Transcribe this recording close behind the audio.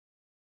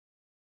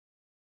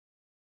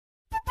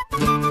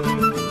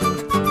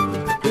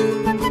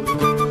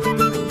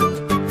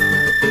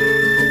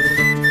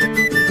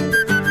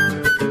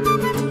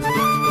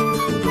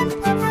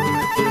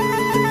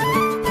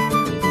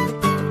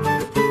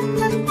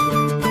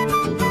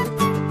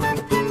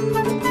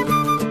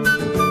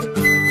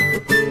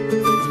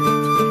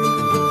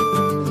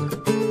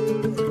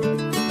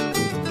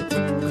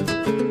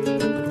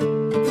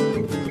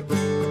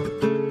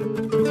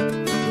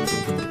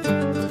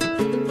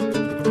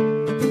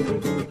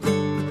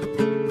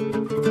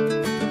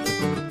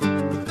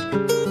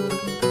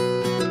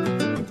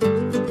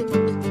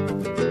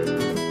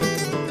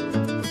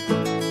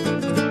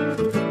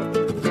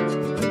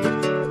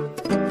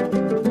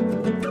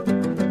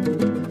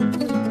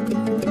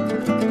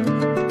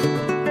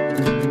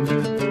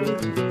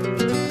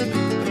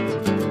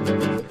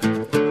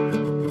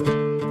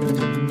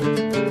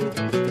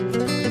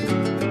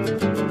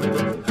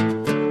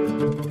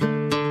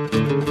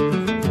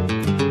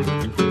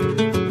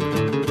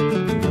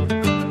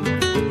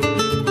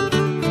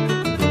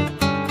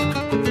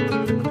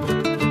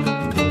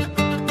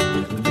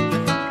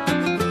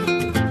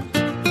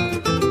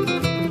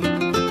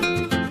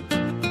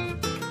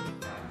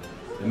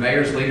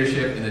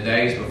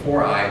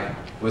before Ike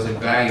was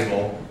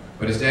invaluable,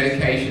 but his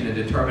dedication and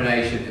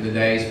determination in the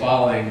days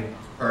following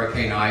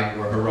Hurricane Ike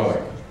were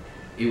heroic.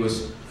 It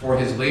was for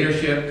his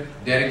leadership,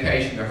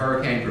 dedication to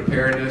hurricane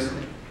preparedness,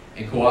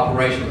 and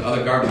cooperation with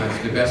other governments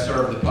to best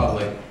serve the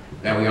public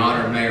that we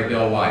honor Mayor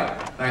Bill White.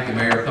 Thank you,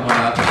 Mayor. Come on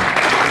up.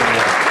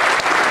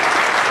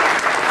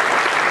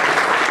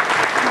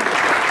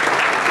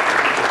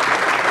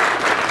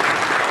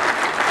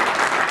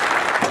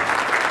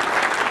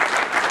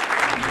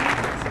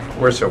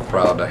 We're so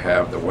proud to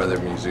have the Weather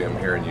Museum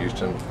here in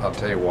Houston. I'll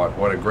tell you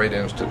what a great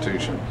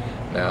institution.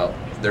 Now,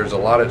 there's a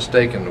lot at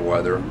stake in the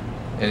weather.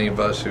 Any of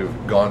us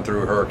who've gone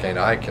through Hurricane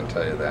Ike can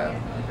tell you that.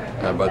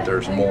 But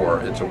there's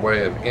more. It's a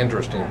way of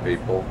interesting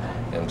people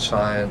in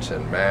science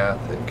and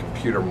math and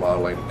computer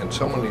modeling and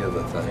so many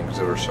other things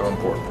that are so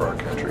important for our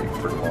country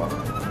for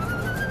tomorrow.